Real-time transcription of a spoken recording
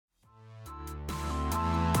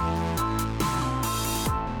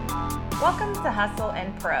Welcome to Hustle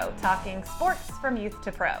and Pro, talking sports from youth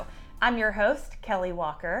to pro. I'm your host, Kelly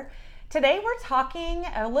Walker. Today we're talking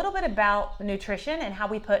a little bit about nutrition and how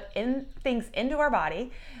we put in things into our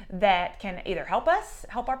body that can either help us,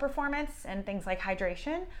 help our performance, and things like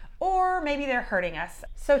hydration, or maybe they're hurting us.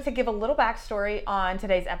 So to give a little backstory on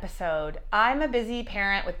today's episode, I'm a busy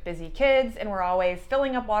parent with busy kids, and we're always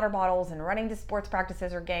filling up water bottles and running to sports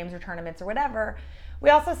practices or games or tournaments or whatever. We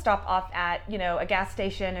also stop off at, a gas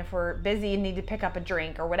station if we're busy and need to pick up a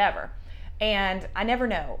drink or whatever. And I never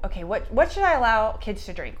know, okay, what should I allow kids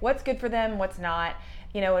to drink? What's good for them? What's not?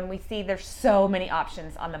 And we see there's so many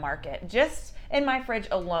options on the market. Just in my fridge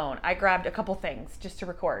alone, I grabbed a couple things just to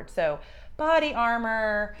record. So Body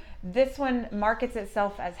Armor, this one markets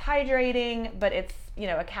itself as hydrating, but it's,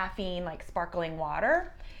 a caffeine like sparkling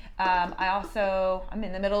water. I'm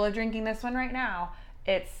in the middle of drinking this one right now.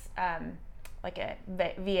 It's like a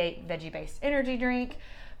V8 veggie-based energy drink.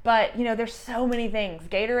 But, there's so many things.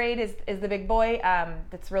 Gatorade is the big boy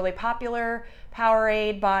that's really popular.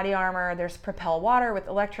 Powerade, Body Armor, there's Propel Water with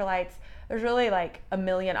electrolytes. There's really like a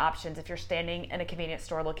million options if you're standing in a convenience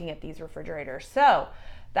store looking at these refrigerators. So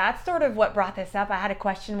that's sort of what brought this up. I had a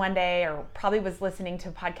question one day, or probably was listening to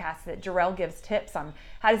a podcast that Jarrell gives tips on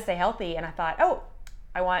how to stay healthy. And I thought,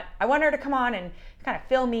 I want her to come on and kind of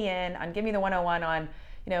fill me in on, give me the 101 on,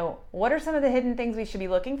 what are some of the hidden things we should be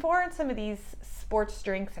looking for in some of these sports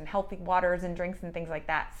drinks and healthy waters and drinks and things like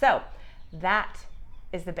that. So that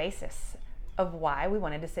is the basis of why we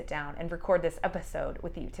wanted to sit down and record this episode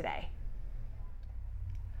with you today.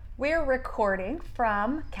 We're recording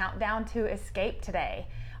from Countdown to Escape today.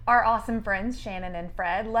 Our awesome friends, Shannon and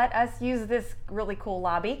Fred, let us use this really cool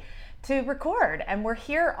lobby to record. And we're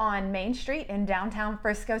here on Main Street in downtown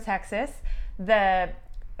Frisco, Texas. The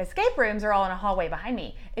escape rooms are all in a hallway behind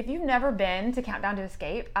me. If you've never been to Countdown to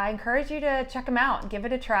Escape, I encourage you to check them out and give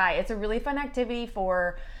it a try. It's a really fun activity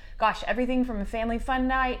for, everything from a family fun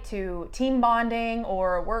night to team bonding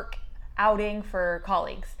or a work outing for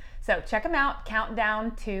colleagues. So check them out,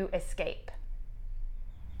 Countdown to Escape.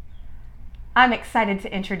 I'm excited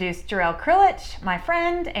to introduce Jarrell Krilich, my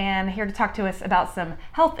friend, and here to talk to us about some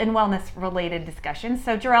health and wellness related discussions.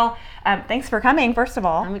 So Jarrell, thanks for coming, first of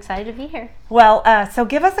all. I'm excited to be here. Well, so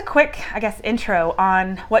give us a quick, intro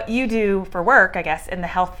on what you do for work, in the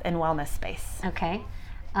health and wellness space. Okay.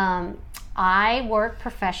 I work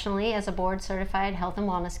professionally as a board certified health and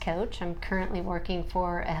wellness coach. I'm currently working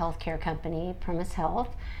for a healthcare company, Premise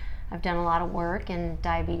Health. I've done a lot of work in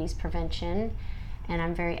diabetes prevention, and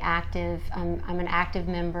I'm very active. I'm an active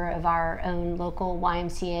member of our own local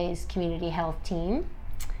YMCA's community health team.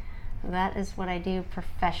 That is what I do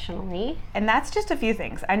professionally. And that's just a few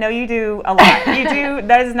things. I know you do a lot.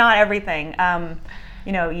 That is not everything.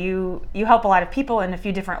 You help a lot of people in a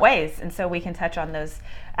few different ways, and so we can touch on those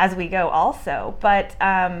as we go also. But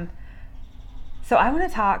so I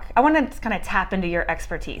want to kind of tap into your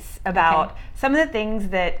expertise about some of the things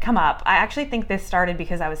that come up. I actually think this started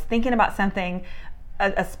because I was thinking about something,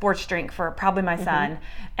 a sports drink for probably my son,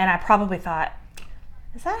 and I probably thought,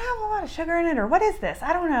 does that have a lot of sugar in it, or what is this?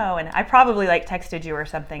 I don't know. And I probably texted you or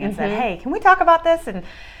something and said, hey, can we talk about this? And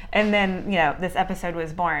then, this episode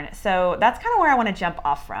was born. So that's kind of where I want to jump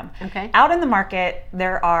off from. Okay. Out in the market,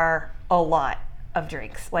 there are a lot of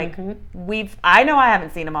drinks. I know I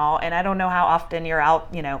haven't seen them all, and I don't know how often you're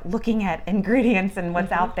out, looking at ingredients and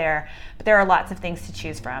what's out there, but there are lots of things to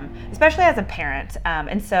choose from, especially as a parent.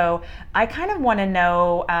 And so I kind of want to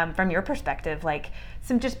know, from your perspective,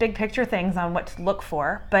 some just big picture things on what to look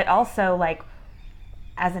for, but also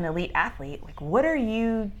as an elite athlete, what are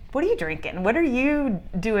you drinking? What are you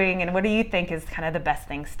doing? And what do you think is kind of the best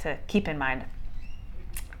things to keep in mind?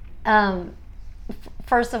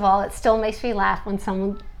 First of all, it still makes me laugh when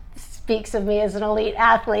someone speaks of me as an elite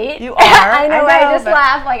athlete. You are. I know. I just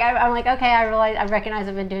laugh. I'm like, okay, I recognize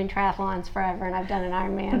I've been doing triathlons forever, and I've done an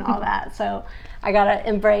Ironman and all that. So I gotta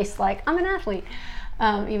embrace I'm an athlete,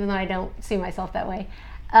 even though I don't see myself that way.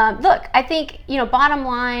 Look, I think bottom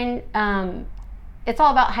line, it's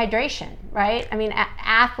all about hydration, right? I mean,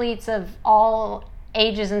 athletes of all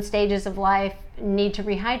ages and stages of life need to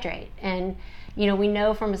rehydrate, and we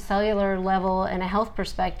know from a cellular level and a health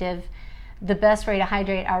perspective, the best way to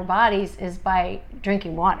hydrate our bodies is by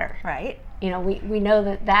drinking water. Right. We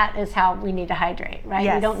know that is how we need to hydrate, right?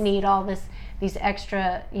 Yes. We don't need all this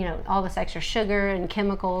extra sugar and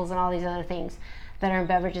chemicals and all these other things that are in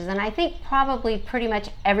beverages. And I think probably pretty much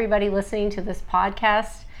everybody listening to this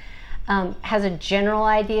podcast has a general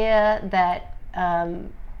idea that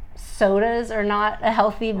sodas are not a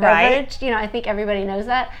healthy beverage. You know, I think everybody knows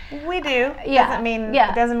that. We do. Yeah.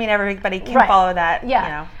 It doesn't mean everybody can follow that. Yeah.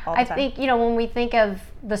 You know, all the time. I think, you know, when we think of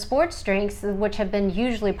the sports drinks, which have been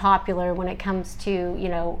hugely popular when it comes to, you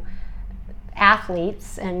know,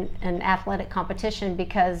 athletes and athletic competition,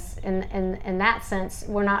 because in that sense,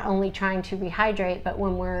 we're not only trying to rehydrate, but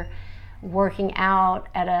when we're working out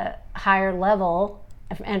at a higher level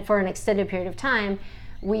and for an extended period of time,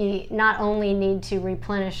 we not only need to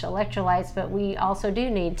replenish electrolytes, but we also do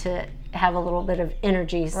need to have a little bit of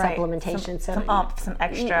energy supplementation. Some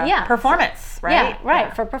extra performance, right?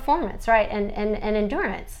 Yeah, for performance, right, and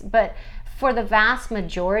endurance. But for the vast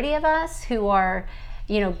majority of us who are,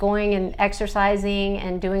 you know, going and exercising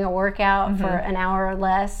and doing a workout for an hour or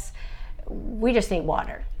less, we just need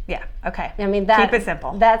water. Yeah. Okay. I mean, keep it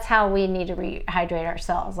simple. That's how we need to rehydrate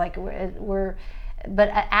ourselves. Like but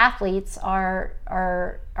athletes are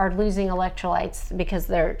losing electrolytes because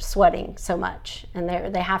they're sweating so much, and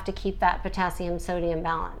they have to keep that potassium sodium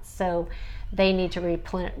balance. So they need to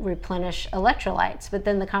replenish electrolytes. But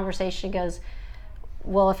then the conversation goes,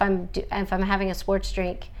 well, if I'm having a sports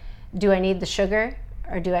drink, do I need the sugar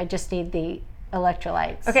or do I just need the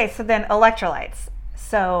electrolytes? Okay, so then electrolytes.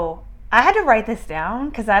 So I had to write this down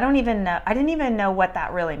because I didn't even know what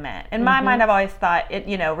that really meant. In my mind, I've always thought it,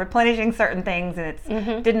 you know, replenishing certain things,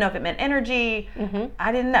 and didn't know if it meant energy.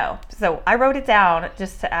 I didn't know. So I wrote it down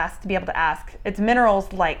just to be able to ask. It's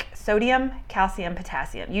minerals like sodium, calcium,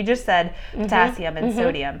 potassium. You just said potassium and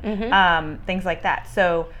sodium, things like that.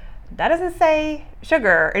 So that doesn't say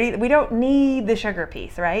sugar. We don't need the sugar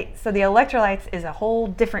piece, right? So the electrolytes is a whole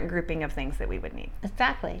different grouping of things that we would need.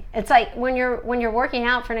 Exactly. It's like when you're working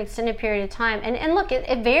out for an extended period of time, and look,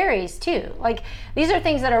 it varies too. Like, these are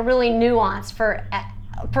things that are really nuanced for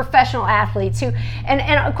professional athletes who,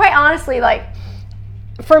 and quite honestly, like,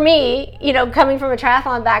 for me, you know, coming from a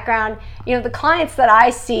triathlon background, you know, the clients that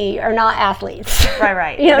I see are not athletes.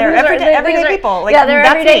 Right. You know, they're everyday people. Like, they're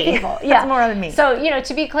everyday people. Yeah, that's more than me. So, you know,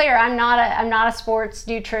 to be clear, I'm not a sports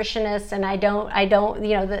nutritionist, and I don't,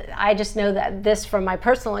 you know, I just know that this from my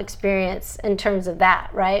personal experience in terms of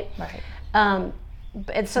that, right? Right.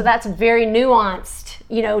 And so that's very nuanced,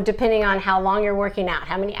 you know, depending on how long you're working out,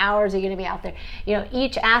 how many hours are you going to be out there. You know,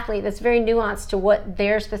 each athlete, that's very nuanced to what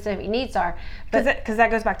their specific needs are. Because that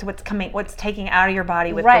goes back to what's taking out of your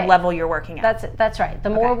body with the level you're working at. That's right. The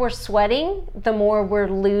more we're sweating, the more we're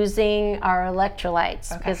losing our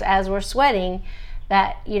electrolytes. Because as we're sweating,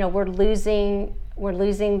 that, you know, we're losing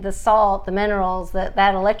the salt, the minerals, that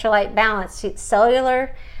electrolyte balance,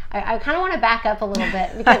 cellular. I kind of want to back up a little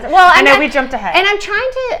bit because, well, I know we jumped ahead, and I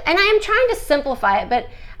am trying to simplify it, but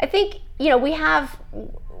I think, you know, we have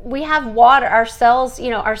water. Our cells, you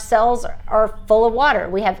know, are full of water.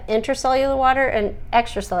 We have intracellular water and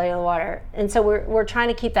extracellular water, and so we're trying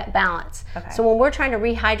to keep that balance. So when we're trying to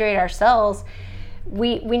rehydrate our cells,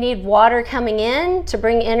 we need water coming in to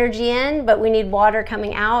bring energy in, but we need water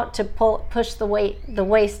coming out to push the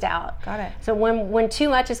waste out. Got it. So when too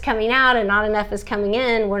much is coming out and not enough is coming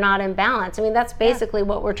in, we're not in balance. I mean, that's basically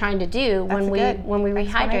what we're trying to do when we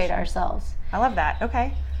rehydrate ourselves. I love that.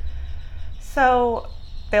 Okay. So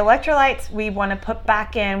the electrolytes we want to put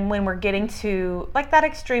back in when we're getting to like that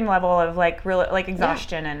extreme level of like real like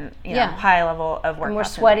exhaustion and you know high level of work. And we're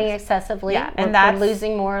sweating excessively. Yeah, and we're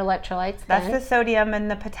losing more electrolytes. That's the sodium and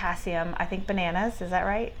the potassium. I think bananas, is that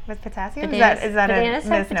right? With potassium? Bananas, is that bananas a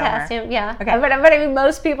have misnomer? Potassium, yeah. Okay. But I mean,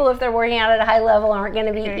 most people, if they're working out at a high level, aren't going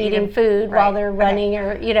to be eating food while they're running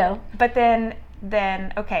or, you know. But then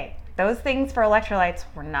okay, those things for electrolytes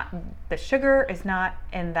were not, the sugar is not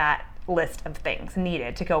in that list of things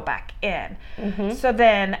needed to go back in. So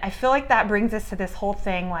then I feel like that brings us to this whole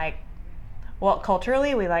thing, like, well,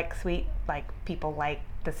 culturally we like sweet, like people like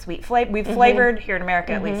the sweet flavor. We've flavored here in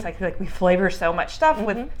America, at least, like we flavor so much stuff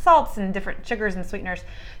with salts and different sugars and sweeteners.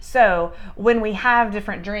 So when we have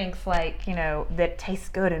different drinks, like, you know, that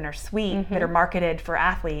taste good and are sweet, that are marketed for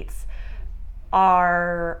athletes,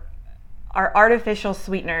 are artificial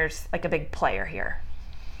sweeteners like a big player here?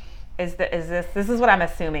 This is what I'm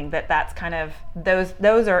assuming, that's kind of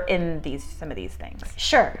those are in some of these things.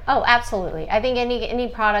 Sure. Oh, absolutely. I think any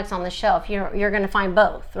products on the shelf, you're going to find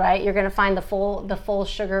both, right? You're going to find the full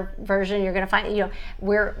sugar version. You're going to find, you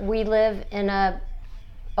know, we live in a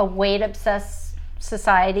weight obsessed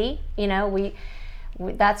society. You know, we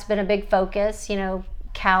that's been a big focus. You know,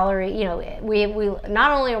 calorie. You know, we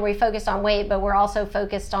not only are we focused on weight, but we're also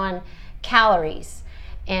focused on calories.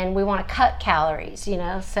 and we want to cut calories,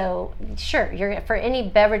 so sure, you're for any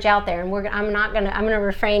beverage out there, and I'm gonna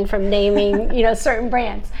refrain from naming certain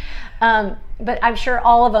brands, but I'm sure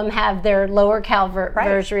all of them have their lower cal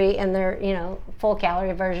version and their full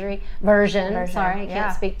calorie version. Sorry, I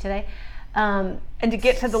can't speak today. And to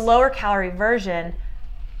get to the lower calorie version,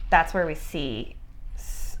 that's where we see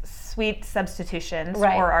sweet substitutions or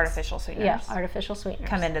artificial sweeteners. Yeah, artificial sweeteners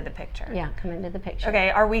come into the picture. Yeah, come into the picture.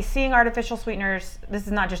 Okay, are we seeing artificial sweeteners? This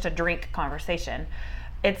is not just a drink conversation.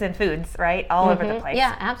 It's in foods, right? All over the place.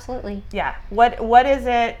 Yeah, absolutely. Yeah. What is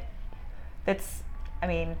it that's,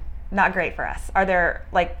 not great for us? Are there,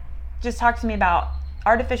 just talk to me about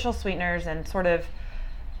artificial sweeteners and sort of,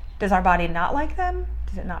 does our body not like them?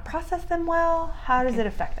 Does it not process them well? How does it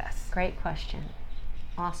affect us? Great question.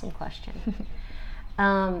 Awesome question.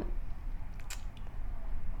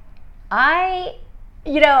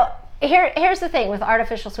 Here's the thing with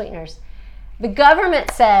artificial sweeteners. The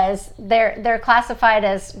government says they're classified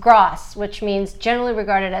as GRAS, which means generally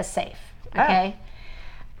regarded as safe. Okay.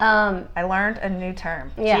 I learned a new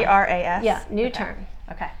term. Yeah. GRAS. Yeah, new term.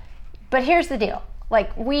 Okay. But here's the deal.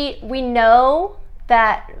 We know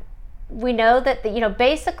that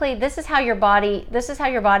basically this is how your body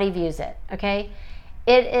views it. Okay.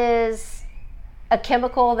 It is a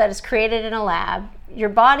chemical that is created in a lab. Your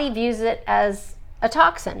body views it as a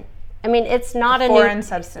toxin. It's not a foreign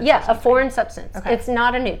substance. Yeah, a foreign substance. Okay. It's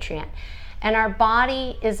not a nutrient. And our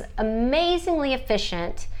body is amazingly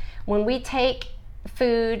efficient when we take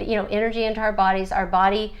food, energy into our bodies. Our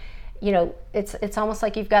body, it's almost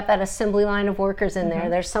like you've got that assembly line of workers in there.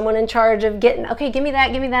 There's someone in charge of getting, okay, give me that,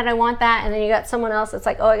 I want that. And then you got someone else that's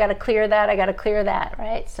like, oh, I got to clear that,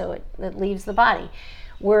 right? So it leaves the body.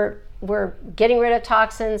 We're getting rid of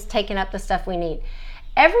toxins, taking up the stuff we need.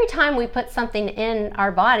 Every time we put something in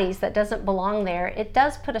our bodies that doesn't belong there, it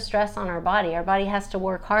does put a stress on our body. Our body has to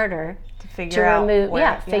work harder to figure out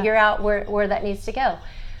where that needs to go.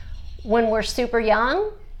 When we're super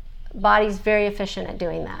young, body's very efficient at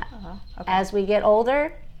doing that. Okay. As we get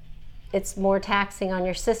older, it's more taxing on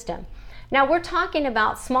your system. Now we're talking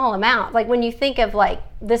about small amounts. Like when you think of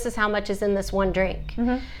this is how much is in this one drink.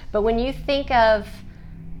 But when you think of,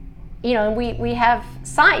 and we have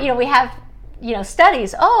science, we have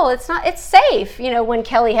studies. Oh, it's safe. When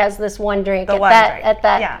Kelly has this one drink at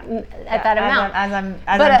that amount. As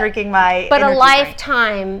I'm drinking my. But a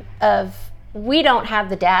lifetime of, we don't have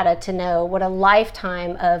the data to know what a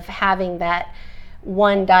lifetime of having that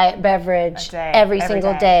one diet beverage every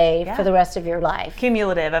single day for the rest of your life.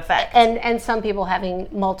 Cumulative effect. And some people having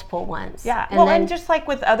multiple ones. Yeah. And just like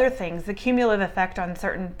with other things, the cumulative effect on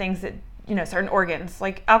certain things that, certain organs,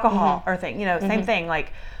 like alcohol or same thing.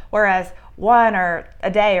 Whereas one or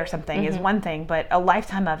a day or something is one thing, but a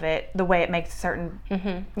lifetime of it, the way it makes certain,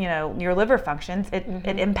 your liver functions, it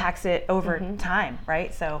impacts it over time,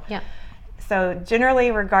 right? So, so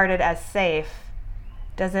generally regarded as safe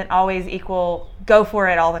doesn't always equal go for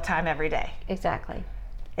it all the time every day. Exactly.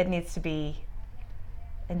 It needs to be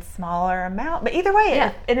in smaller amount, but either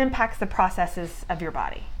way, it impacts the processes of your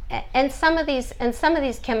body. And some of these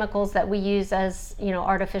chemicals that we use as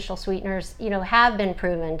artificial sweeteners have been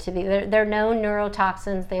proven to be they're known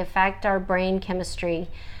neurotoxins. They affect our brain chemistry.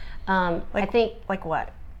 I think like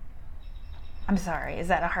what? I'm sorry. Is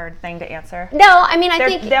that a hard thing to answer? No, I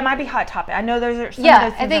think that might be hot topic. I know those are some of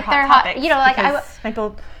those things are hot topics. Some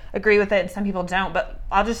people agree with it and some people don't. But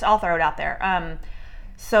I'll throw it out there.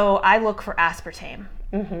 So I look for aspartame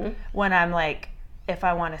when I'm if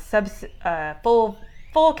I want a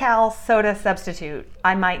full cal soda substitute,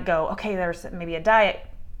 I might go, okay, there's maybe a diet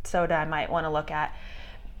soda I might want to look at.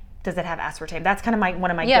 Does it have aspartame? That's kind of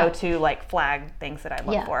one of my go-to flag things that I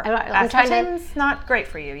look for. Aspartame's not great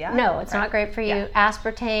for you, yeah? No, it's not great for you. Yeah.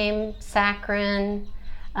 Aspartame, saccharin.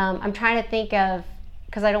 I'm trying to think of,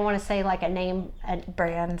 because I don't want to say a name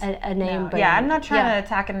brand. A name brand. Yeah, I'm not trying to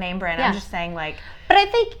attack a name brand. I'm just saying But I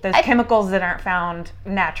think those chemicals that aren't found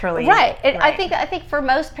naturally. Right. I think for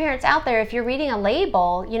most parents out there, if you're reading a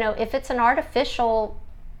label, if it's an artificial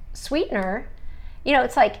sweetener,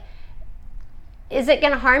 it's is it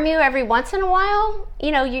going to harm you every once in a while?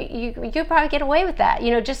 You could probably get away with that.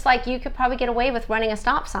 Just like you could probably get away with running a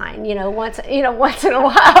stop sign. Once in a while.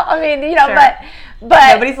 Sure.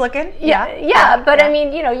 but nobody's looking. But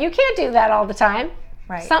you can't do that all the time.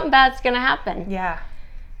 Right. Something bad's going to happen. Yeah.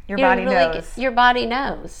 Your body knows. Your body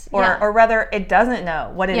knows. Or rather, it doesn't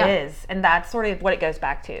know what it is, and that's sort of what it goes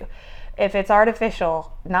back to. If it's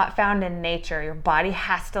artificial, not found in nature, your body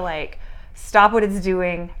has to stop what it's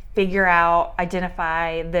doing, figure out,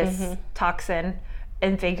 identify this toxin,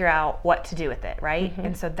 and figure out what to do with it, right?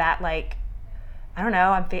 And so that I don't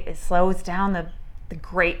know, it slows down the the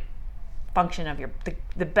great function of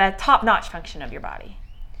the top-notch function of your body.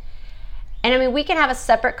 And I mean, we can have a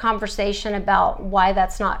separate conversation about why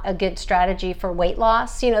that's not a good strategy for weight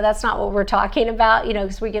loss. You know, that's not what we're talking about, you know,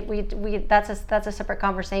 because that's a separate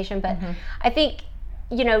conversation. But I think,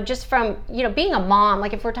 you know, just from, you know, being a mom,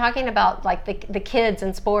 like if we're talking about like the kids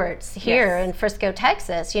in sports here in Frisco,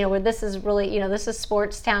 Texas, you know, where this is really, you know, this is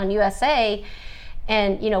Sports Town, USA.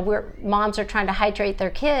 And, you know, moms are trying to hydrate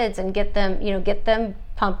their kids and get them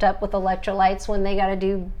pumped up with electrolytes when they got to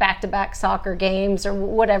do back-to-back soccer games or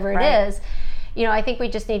whatever it is. You know, I think we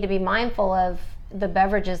just need to be mindful of the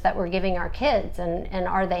beverages that we're giving our kids and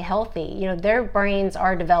are they healthy? You know, their brains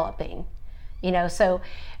are developing, you know, so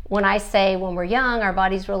when I say when we're young, our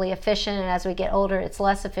body's really efficient, and as we get older, it's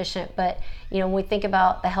less efficient. But, you know, when we think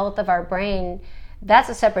about the health of our brain, that's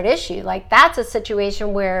a separate issue. Like that's a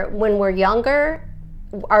situation where when we're younger,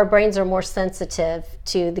 our brains are more sensitive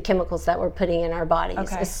to the chemicals that we're putting in our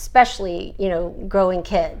bodies, especially, you know, growing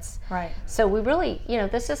kids. Right. So we really, you know,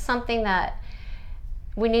 this is something that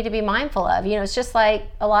we need to be mindful of. You know, it's just like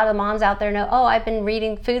a lot of moms out there know, oh, I've been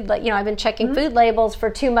reading I've been checking food labels for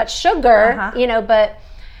too much sugar, you know, but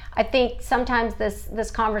I think sometimes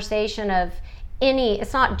this conversation of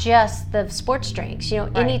it's not just the sports drinks, you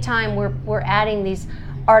know, anytime we're adding these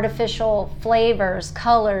artificial flavors,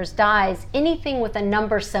 colors, dyes, anything with a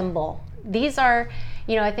number symbol. These are,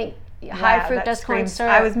 you know, I think high fructose corn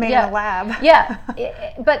syrup. I was made in a lab.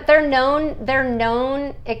 But they're known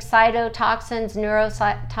excitotoxins,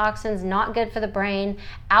 neurotoxins, not good for the brain,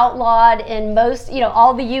 outlawed in most, you know,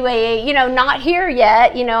 all the UAA, you know, not here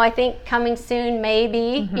yet, you know, I think coming soon,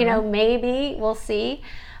 maybe, you know, maybe, we'll see.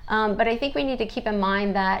 But I think we need to keep in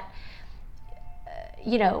mind that,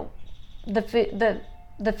 you know, the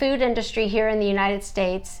food industry here in the United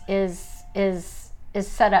States is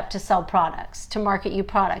set up to sell products, to market you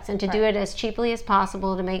products, and to do it as cheaply as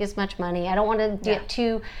possible to make as much money. I don't want to get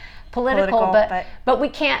too political, but we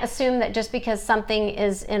can't assume that just because something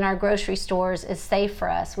is in our grocery stores is safe for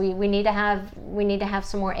us. We need to have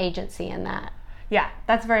some more agency in that. Yeah,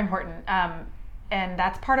 that's very important. And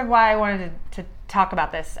that's part of why I wanted to talk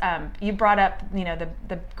about this. You brought up, you know,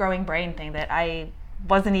 the growing brain thing that I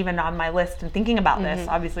wasn't even on my list and thinking about this.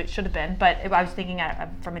 Obviously it should have been, but I was thinking at it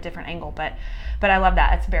from a different angle, but I love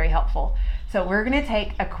that. It's very helpful. So we're going to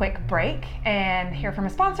take a quick break and hear from a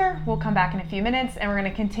sponsor. We'll come back in a few minutes and we're going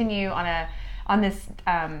to continue on this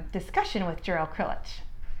discussion with Jarrell Krilich.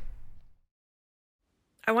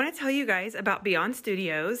 I want to tell you guys about Beyond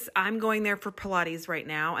Studios. I'm going there for Pilates right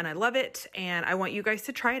now and I love it and I want you guys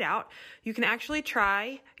to try it out. You can actually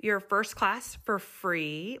try your first class for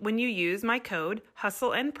free when you use my code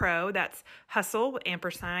HustleandPro. That's hustle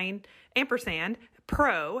ampersand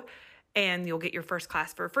pro, and you'll get your first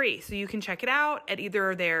class for free. So you can check it out at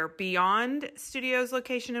either their Beyond Studios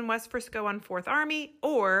location in West Frisco on 4th Army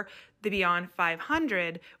or the Beyond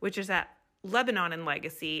 500, which is at Lebanon and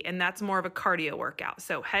Legacy, and that's more of a cardio workout.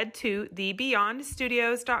 So head to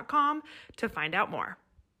thebeyondstudios.com to find out more.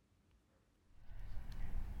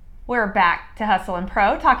 We're back to Hustle and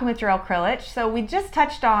Pro, talking with Jarrell Krilich. So we just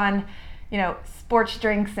touched on, you know, sports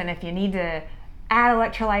drinks and if you need to add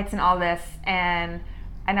electrolytes and all this. And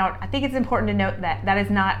I think it's important to note that that is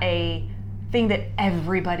not a thing that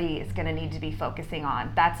everybody is going to need to be focusing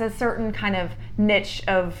on. That's a certain kind of niche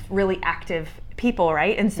of really active people,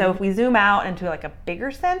 right? And so if we zoom out into like a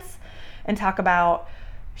bigger sense and talk about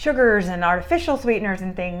sugars and artificial sweeteners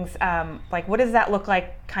and things, like what does that look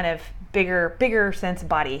like kind of bigger sense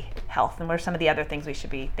body health, and what are some of the other things we should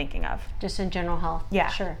be thinking of? Just in general health. Yeah.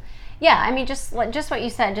 Sure. Yeah, I mean, just what you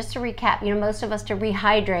said, just to recap, you know, most of us to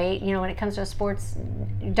rehydrate, you know, when it comes to sports,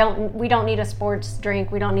 we don't need a sports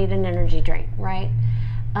drink, we don't need an energy drink, right?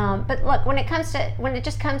 But look, when it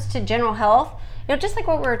just comes to general health, you know, just like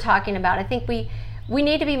what we were talking about, I think we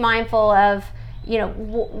need to be mindful of, you know,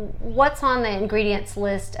 what's on the ingredients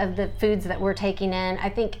list of the foods that we're taking in. I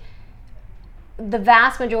think the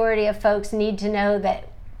vast majority of folks need to know that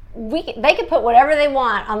they can put whatever they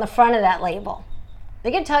want on the front of that label. They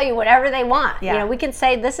can tell you whatever they want. Yeah. You know, we can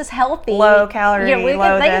say this is healthy, low calorie, you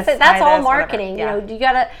know, they can say that's all marketing. Yeah. You know, you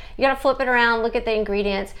gotta flip it around, look at the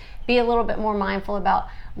ingredients, be a little bit more mindful about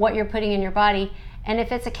what you're putting in your body. And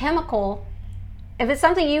if it's a chemical, if it's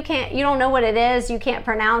something you don't know what it is, you can't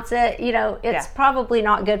pronounce it, you know, it's probably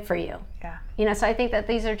not good for you. Yeah. You know, so I think that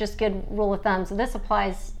these are just good rule of thumb. So this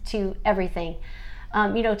applies to everything.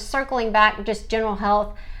 You know, circling back, just general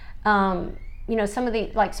health. You know, some of the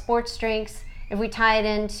like sports drinks. If we tie it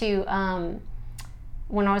into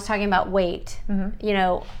when I was talking about weight, you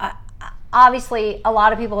know, obviously a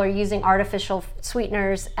lot of people are using artificial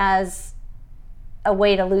sweeteners as a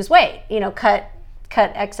way to lose weight. You know, cut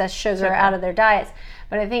cut excess sugar out of their diets.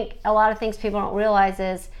 But I think a lot of things people don't realize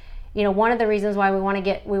is, you know, one of the reasons why we want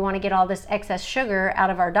to get all this excess sugar out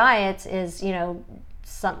of our diets is, you know,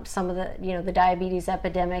 some of the, you know, the diabetes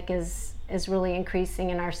epidemic is really increasing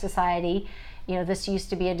in our society. You know, this used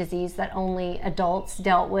to be a disease that only adults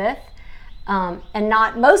dealt with, and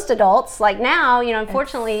not most adults. Like now, you know,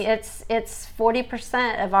 unfortunately, it's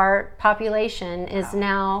 40% of our population is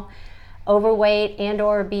now overweight and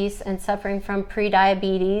or obese and suffering from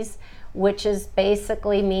pre-diabetes, which is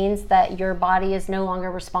basically means that your body is no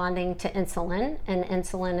longer responding to insulin, and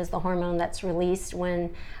insulin is the hormone that's released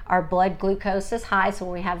when our blood glucose is high, so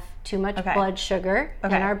when we have too much blood sugar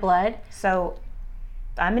in our blood. So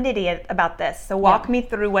I'm an idiot about this, so walk me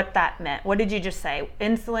through what that meant. What did you just say?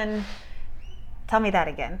 Insulin? Tell me that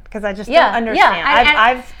again, because I just don't understand.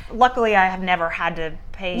 I've luckily I have never had to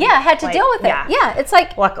pay. Had to deal with it. Yeah, it's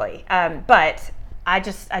like luckily, but I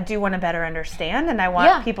do want to better understand, and I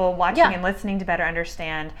want people watching and listening to better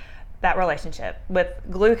understand that relationship with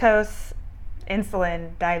glucose,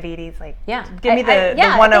 insulin, diabetes. Like, give me the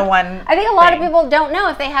 101. I think a lot of people don't know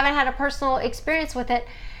if they haven't had a personal experience with it,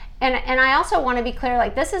 and I also want to be clear.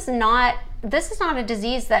 Like, this is not a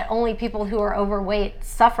disease that only people who are overweight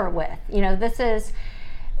suffer with. You know, this is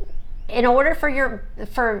in order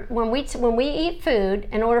for when we eat food,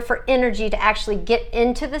 in order for energy to actually get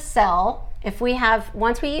into the cell.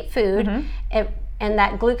 Once we eat food, and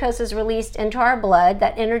that glucose is released into our blood,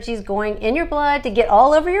 that energy is going in your blood to get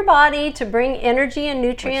all over your body to bring energy and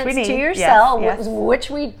nutrients to your cell, which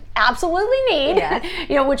we absolutely need,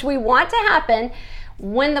 you know, which we want to happen.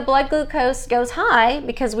 When the blood glucose goes high,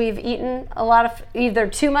 because we've eaten a lot of either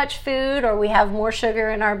too much food or we have more sugar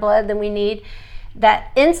in our blood than we need, that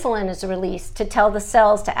insulin is released to tell the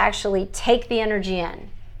cells to actually take the energy in.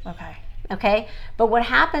 Okay, but what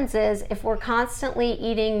happens is if we're constantly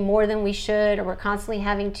eating more than we should, or we're constantly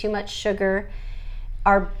having too much sugar,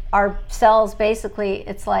 our cells basically,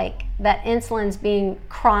 it's like that insulin's being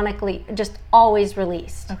chronically just always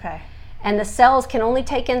released. And the cells can only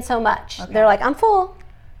take in so much. They're like, I'm full.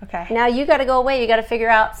 Now you got to go away. You got to figure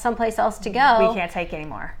out someplace else to go. We can't take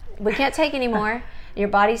anymore. Your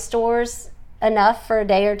body stores enough for a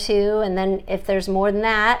day or two, and then if there's more than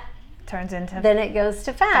that, then it goes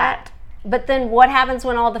to fat. But then what happens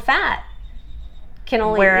when all the fat can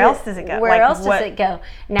only... Where else does it go? Where else does it go?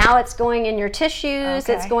 Now it's going in your tissues.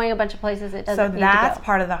 It's going a bunch of places it doesn't need to go. So that's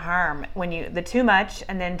part of the harm. When the too much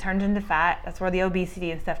and then turns into fat, that's where the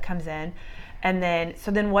obesity and stuff comes in. And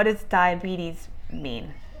then, what does diabetes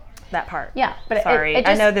mean? That part. Yeah, but sorry, it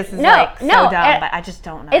just, I know this is so dumb, but I just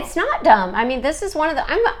don't know. It's not dumb. I mean, this is one of the.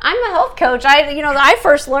 I'm a health coach. I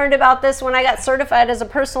first learned about this when I got certified as a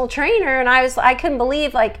personal trainer, and I couldn't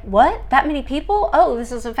believe, like, what, that many people? Oh,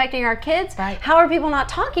 this is affecting our kids. Right. How are people not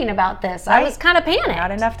talking about this? I was kind of panicked.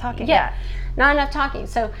 Not enough talking. Not enough talking.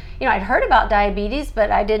 So, I'd heard about diabetes,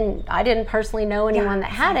 but I didn't personally know anyone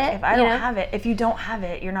that had it. If I don't have it, if you don't have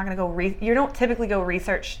it, you're not going to go. You don't typically go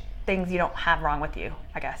research things you don't have wrong with you,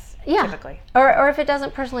 I guess. Typically. Or if it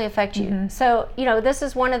doesn't personally affect you. So, this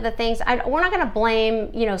is one of the things. We're not going to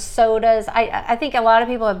blame, sodas. I think a lot of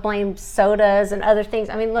people have blamed sodas and other things.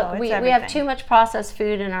 I mean, look, we have too much processed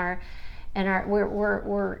food in our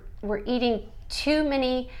we're eating too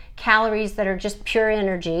many calories that are just pure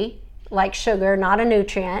energy, like sugar, not a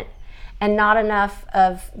nutrient, and not enough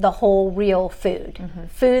of the whole real food.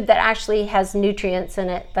 Food that actually has nutrients in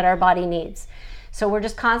it that our body needs. So we're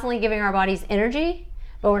just constantly giving our bodies energy,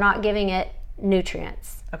 but we're not giving it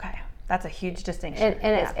nutrients. Okay, that's a huge distinction.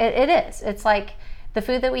 And it is. It's like the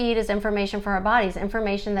food that we eat is information for our bodies,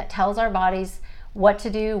 information that tells our bodies what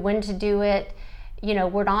to do, when to do it.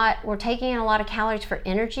 We're taking in a lot of calories for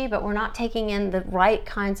energy, but we're not taking in the right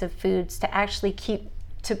kinds of foods to actually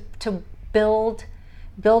to build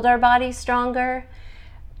our bodies stronger,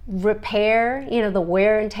 repair, the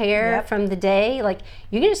wear and tear from the day. Like,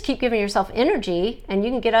 you can just keep giving yourself energy and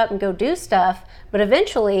you can get up and go do stuff, but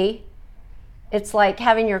eventually it's like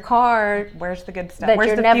having your car. Where's the good stuff?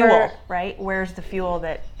 Where's the fuel, right? Where's the fuel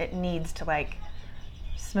that it needs to, like,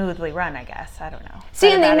 smoothly run, I guess. I don't know. See,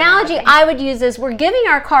 and the analogy I would use is we're giving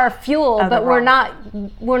our car fuel, but we're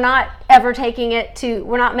not ever taking it to,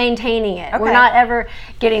 we're not maintaining it. We're not ever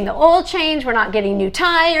getting the oil change. We're not getting new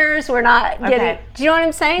tires. We're not getting, do you know what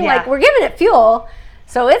I'm saying? Like, we're giving it fuel,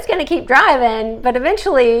 so it's going to keep driving, but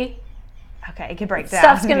eventually it can break down.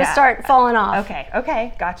 Stuff's going to start falling off.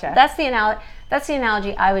 Okay, gotcha. That's the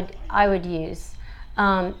analogy I would use.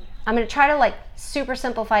 I'm going to try to, like, super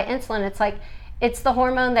simplify insulin. It's like, it's the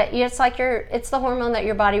hormone that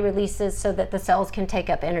your body releases so that the cells can take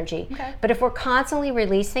up energy. But if we're constantly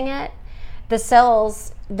releasing it,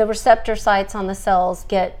 the receptor sites on the cells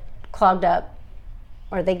get clogged up,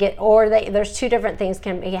 there's two different things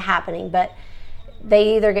can be happening, but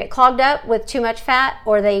they either get clogged up with too much fat,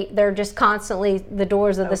 or they're just constantly, the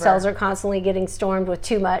doors of the cells are constantly getting stormed with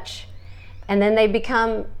too much, and then they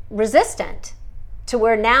become resistant to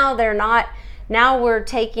where now we're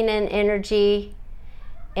taking in energy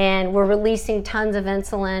and we're releasing tons of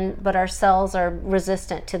insulin, but our cells are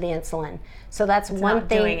resistant to the insulin. So that's one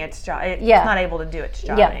thing. Doing its job. It's not able to do its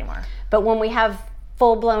job anymore. But when we have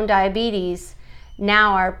full-blown diabetes,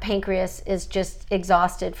 now our pancreas is just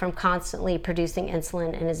exhausted from constantly producing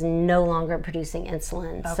insulin and is no longer producing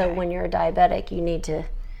insulin. Okay. So when you're a diabetic, you need to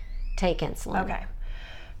take insulin. Okay.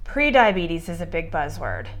 Pre-diabetes is a big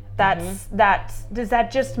buzzword. Does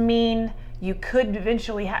that just mean you could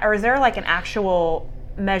eventually or is there like an actual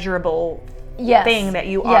measurable thing that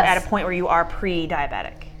you are at a point where you are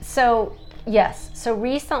pre-diabetic? So yes. So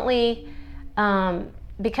recently,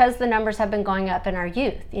 because the numbers have been going up in our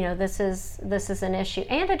youth, this is an issue,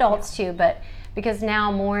 and adults too, but because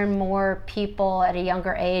now more and more people at a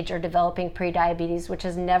younger age are developing pre-diabetes, which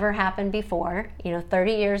has never happened before.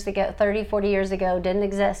 40 years ago didn't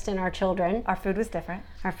exist in our children. Our food was different.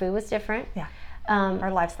 Yeah.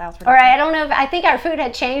 Our lifestyles were different. Or I don't know. I think our food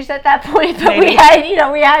had changed at that point, but Maybe.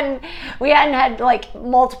 we hadn't had like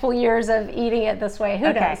multiple years of eating it this way.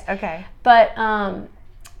 Who knows? Okay. But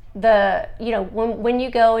when you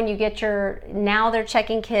go and you get now they're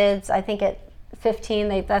checking kids. I think at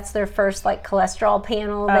 15, that's their first like cholesterol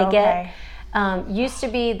panel they get. Used to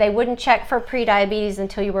be they wouldn't check for pre-diabetes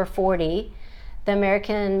until you were 40. The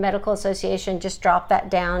American Medical Association just dropped that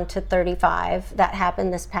down to 35. That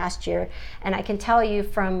happened this past year. And I can tell you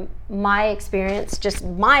from my experience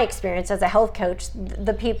as a health coach,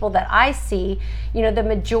 the people that I see, the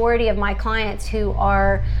majority of my clients who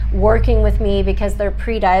are working with me because they're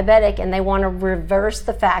pre-diabetic and they want to reverse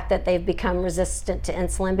the fact that they've become resistant to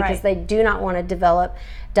insulin because they do not want to develop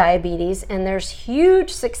diabetes. And there's huge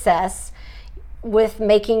success with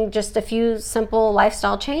making just a few simple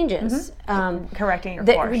lifestyle changes. Correcting your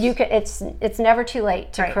course. It's never too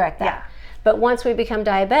late to correct that. Yeah. But once we become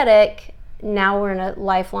diabetic, now we're in a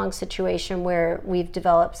lifelong situation where we've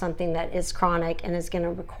developed something that is chronic and is going to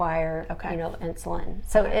require insulin.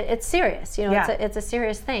 So it's serious. It's a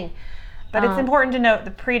serious thing. But it's important to note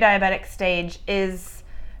the pre-diabetic stage is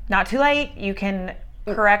not too late. You can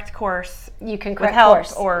correct course. You can correct with help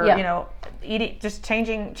course. or eating, just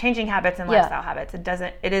changing habits and lifestyle habits.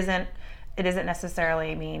 It isn't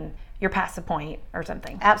necessarily mean you're past the point or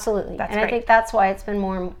something. Absolutely. That's great. I think that's why it's been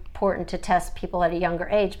more important to test people at a younger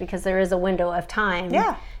age, because there is a window of time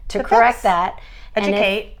to correct fix. That.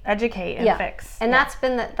 Educate and fix. And that's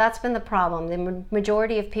been the problem. The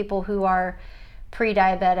majority of people who are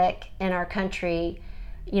pre-diabetic in our country,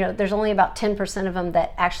 there's only about 10% of them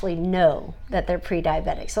that actually know that they're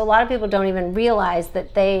pre-diabetic. So a lot of people don't even realize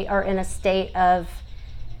that they are in a state of,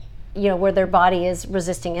 where their body is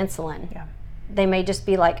resisting insulin. Yeah. They may just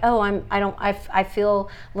be like, I feel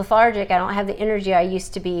lethargic. I don't have the energy I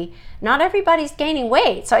used to be. Not everybody's gaining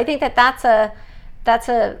weight. So I think that's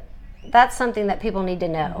something that people need to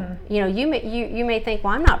know. Mm-hmm. You may think,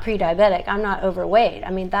 well, I'm not pre-diabetic. I'm not overweight.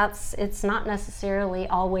 I mean, it's not necessarily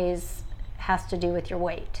always has to do with your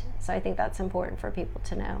weight. So I think that's important for people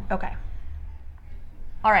to know. Okay.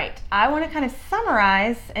 All right. I want to kind of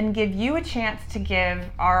summarize and give you a chance to give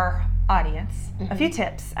our audience a few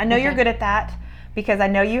tips. I know you're good at that because I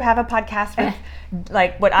know you have a podcast with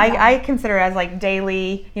like what I consider as like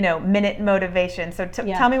daily, minute motivation. So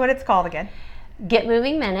tell me what it's called again. Get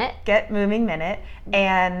Moving Minute. Get Moving Minute.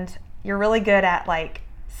 And you're really good at like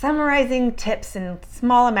summarizing tips in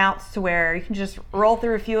small amounts to where you can just roll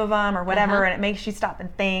through a few of them or whatever, and it makes you stop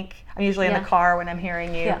and think. I'm usually in the car when I'm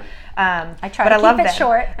hearing you. Yeah. I try to keep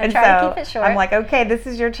it short. I'm like, okay, this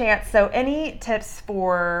is your chance. So any tips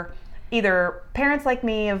for either parents like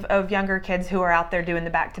me of younger kids who are out there doing the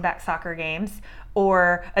back-to-back soccer games,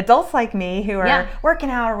 or adults like me who are working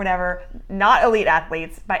out or whatever, not elite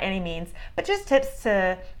athletes by any means, but just tips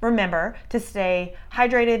to remember to stay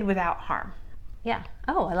hydrated without harm. Yeah.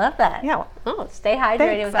 Oh, I love that. Yeah. Oh, stay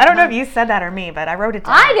hydrated. I don't know if you said that or me, but I wrote it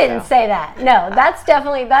down. I didn't say that. No, that's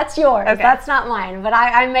yours. Okay. That's not mine, but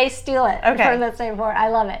I may steal it from the same board. I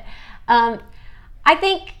love it. I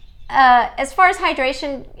think as far as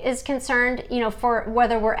hydration is concerned, for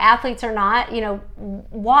whether we're athletes or not,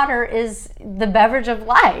 water is the beverage of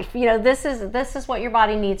life. This is what your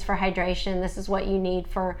body needs for hydration. This is what you need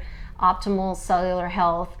for optimal cellular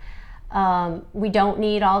health. We don't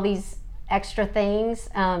need all these extra things.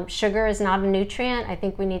 Sugar is not a nutrient. I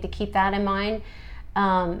think we need to keep that in mind.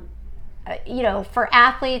 For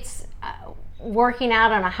athletes, working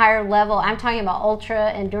out on a higher level. I'm talking about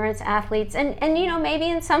ultra endurance athletes, and maybe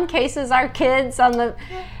in some cases our kids on the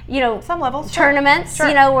some levels tournaments,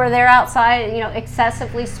 sure. Where they're outside,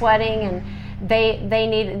 excessively sweating, and they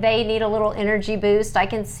need a little energy boost. I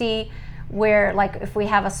can see where, like, if we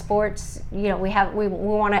have a sports, we're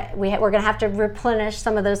going to have to replenish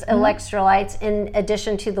some of those electrolytes in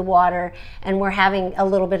addition to the water, and we're having a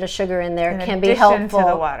little bit of sugar in there. It can be helpful. To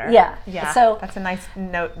the water. Yeah. So that's a nice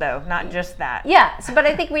note, though, not just that. Yeah. So, but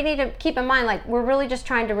I think we need to keep in mind, like, we're really just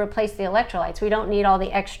trying to replace the electrolytes. We don't need all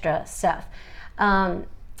the extra stuff.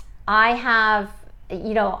 I have,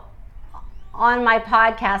 on my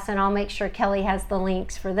podcast, and I'll make sure Kelly has the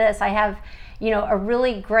links for this, I have a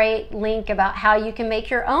really great link about how you can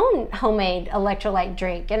make your own homemade electrolyte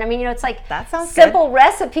drink. And I mean, it's like that sounds simple good.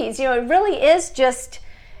 Recipes. It really is just,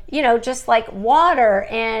 just like water,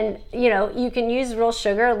 and you can use real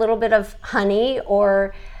sugar, a little bit of honey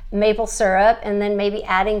or maple syrup, and then maybe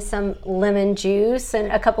adding some lemon juice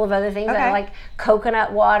and a couple of other things that are like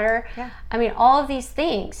coconut water. Yeah. I mean, all of these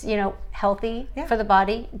things, healthy for the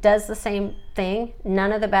body, does the same thing.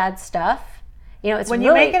 None of the bad stuff. It's when really,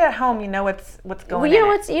 you make it at home, what's going in it.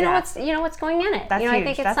 What's going in it. That's huge. I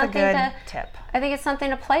think it's That's something a good tip. I think it's something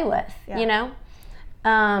to play with. Yeah.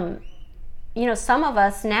 Some of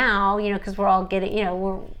us now, because we're all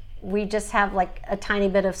getting, we just have like a tiny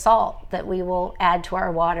bit of salt that we will add to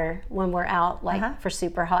our water when we're out, like for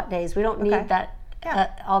super hot days. We don't need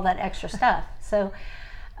that all that extra stuff. So,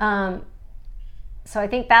 so I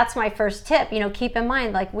think that's my first tip. Keep in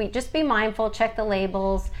mind, like, we just be mindful, check the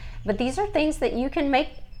labels. But these are things that you can make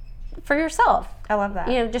for yourself. I love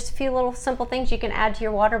that. Just a few little simple things you can add to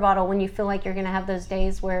your water bottle when you feel like you're going to have those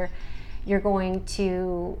days where you're going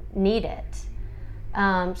to need it.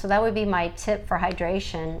 So that would be my tip for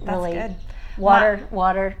hydration. That's really, good.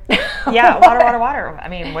 Water. Yeah, water. I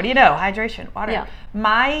mean, what do you know? Hydration, water. Yeah.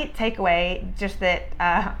 My takeaway, just that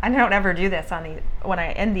I don't ever do this when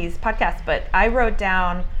I end these podcasts, but I wrote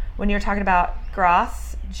down, when you're talking about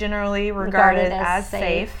GRAS, generally regarded as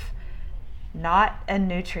safe, not a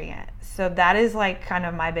nutrient. So that is like kind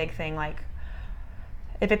of my big thing. Like,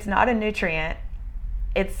 if it's not a nutrient,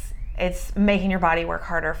 it's making your body work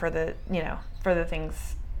harder for the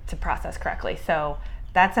things to process correctly. So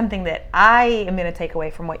that's something that I am going to take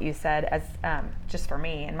away from what you said, as just for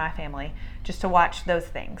me and my family, just to watch those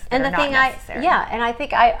things that are not necessary. And I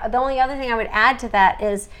think the only other thing I would add to that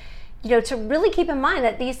is, to really keep in mind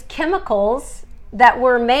that these chemicals that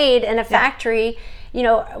were made in a factory,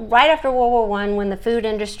 right after World War I, when the food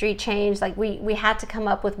industry changed, like we had to come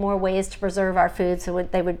up with more ways to preserve our food so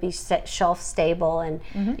they would be shelf stable, and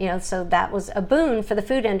so that was a boon for the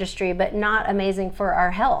food industry, but not amazing for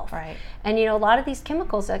our health. Right. And a lot of these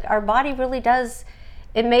chemicals, like, our body really does.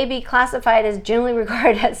 It may be classified as generally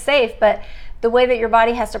regarded as safe, but the way that your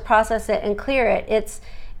body has to process it and clear it,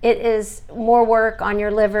 it is more work on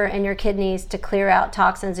your liver and your kidneys to clear out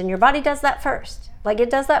toxins, and your body does that first. Like,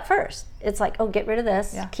 it does that first. It's like, oh, get rid of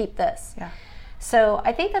this, keep this. Yeah. So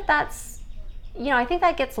I think that's, I think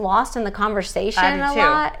that gets lost in the conversation a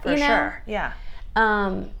lot. For sure. Yeah.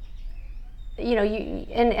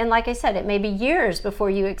 And like I said, it may be years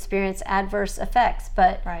before you experience adverse effects,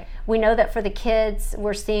 but we know that for the kids,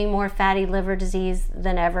 we're seeing more fatty liver disease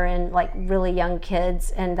than ever in, like, really young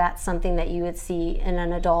kids, and that's something that you would see in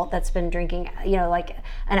an adult that's been drinking, like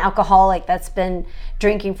an alcoholic that's been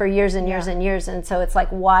drinking for years and years and years. And so it's like,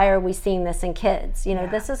 why are we seeing this in kids?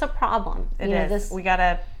 This is a problem. It is. We got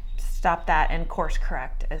to stop that and course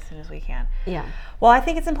correct as soon as we can. Yeah. Well, I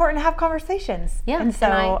think it's important to have conversations. Yeah. And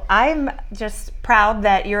so I'm just proud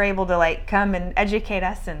that you're able to, like, come and educate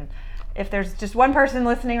us. And if there's just one person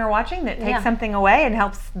listening or watching that takes something away and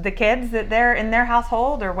helps the kids that they're in their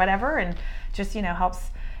household or whatever, and just,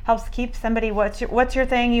 helps keep somebody, what's your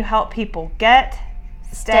thing? You help people get,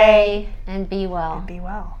 stay, and be well. And be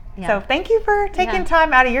well. Yeah. So thank you for taking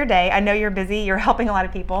time out of your day. I know you're busy. You're helping a lot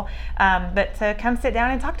of people. But to come sit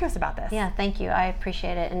down and talk to us about this. Yeah, thank you. I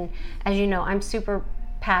appreciate it. And as you know, I'm super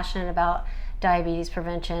passionate about diabetes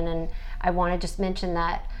prevention. And I want to just mention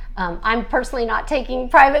that I'm personally not taking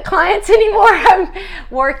private clients anymore. I'm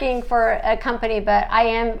working for a company, but I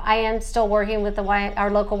am still working with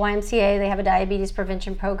our local YMCA. They have a diabetes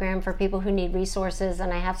prevention program for people who need resources.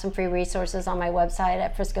 And I have some free resources on my website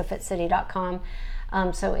at friscofitcity.com.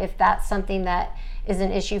 So if that's something that is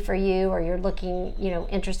an issue for you, or you're looking,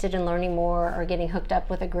 interested in learning more or getting hooked up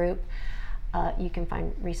with a group, you can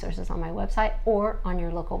find resources on my website or on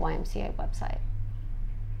your local YMCA website.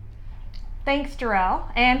 Thanks,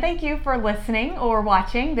 Jarrell. And thank you for listening or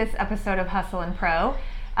watching this episode of Hustle and Pro.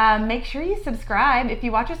 Make sure you subscribe. If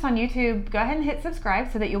you watch us on YouTube, go ahead and hit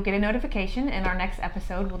subscribe so that you'll get a notification, and our next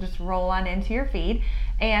episode will just roll on into your feed.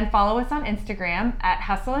 And follow us on Instagram at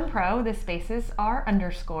Hustle and Pro. The spaces are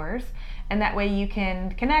underscores, and that way you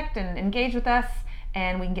can connect and engage with us,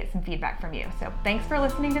 and we can get some feedback from you. So thanks for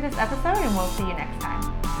listening to this episode, and we'll see you next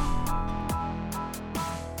time.